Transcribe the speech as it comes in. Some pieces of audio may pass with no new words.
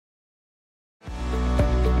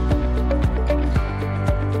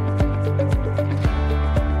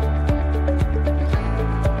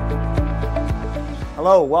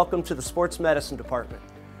Hello, welcome to the Sports Medicine Department.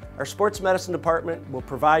 Our Sports Medicine Department will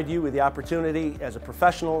provide you with the opportunity as a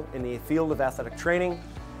professional in the field of athletic training,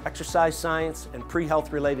 exercise science, and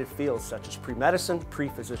pre-health related fields such as pre-medicine,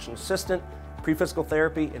 pre-physician assistant, pre-physical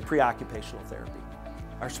therapy, and pre-occupational therapy.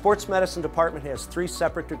 Our Sports Medicine Department has 3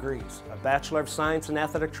 separate degrees: a Bachelor of Science in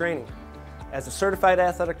Athletic Training. As a certified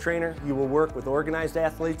athletic trainer, you will work with organized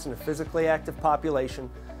athletes in a physically active population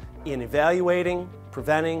in evaluating,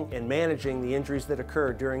 preventing, and managing the injuries that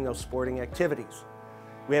occur during those sporting activities.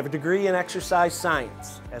 We have a degree in exercise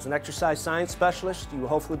science. As an exercise science specialist, you will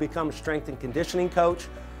hopefully become a strength and conditioning coach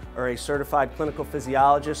or a certified clinical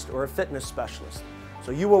physiologist or a fitness specialist.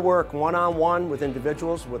 So you will work one-on-one with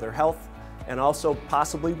individuals with their health and also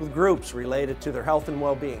possibly with groups related to their health and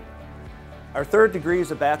well-being. Our 3rd degree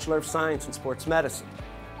is a Bachelor of Science in Sports Medicine.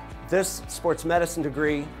 This sports medicine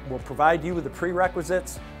degree will provide you with the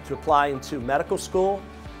prerequisites to apply into medical school,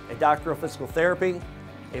 a doctoral physical therapy,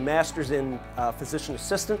 a master's in physician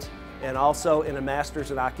assistant, and also in a master's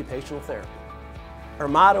in occupational therapy. Our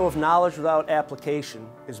motto of knowledge without application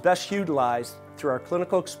is best utilized through our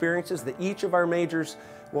clinical experiences that each of our majors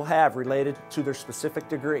will have related to their specific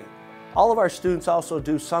degree. All of our students also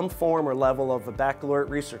do some form or level of a baccalaureate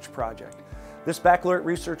research project. This baccalaureate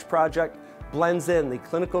research project blends in the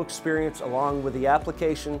clinical experience along with the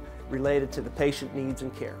application related to the patient needs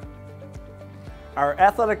and care. Our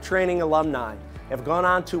athletic training alumni have gone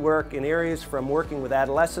on to work in areas from working with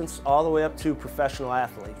adolescents all the way up to professional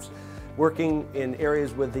athletes, working in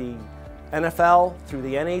areas with the NFL through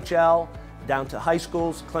the NHL, down to high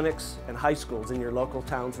schools, clinics, and high schools in your local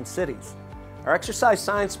towns and cities. Our exercise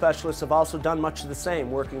science specialists have also done much of the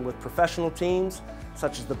same, working with professional teams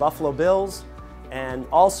such as the Buffalo Bills, and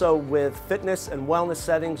also with fitness and wellness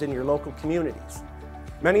settings in your local communities.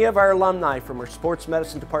 Many of our alumni from our Sports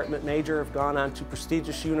Medicine Department major have gone on to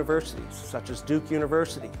prestigious universities such as Duke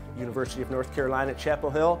University, University of North Carolina at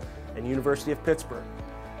Chapel Hill, and University of Pittsburgh.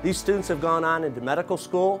 These students have gone on into medical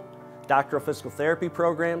school, doctoral physical therapy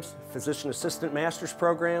programs, physician assistant master's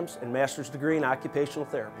programs, and master's degree in occupational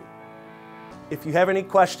therapy. If you have any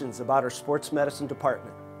questions about our Sports Medicine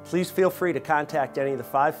Department, please feel free to contact any of the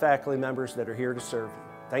 5 faculty members that are here to serve you.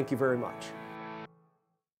 Thank you very much.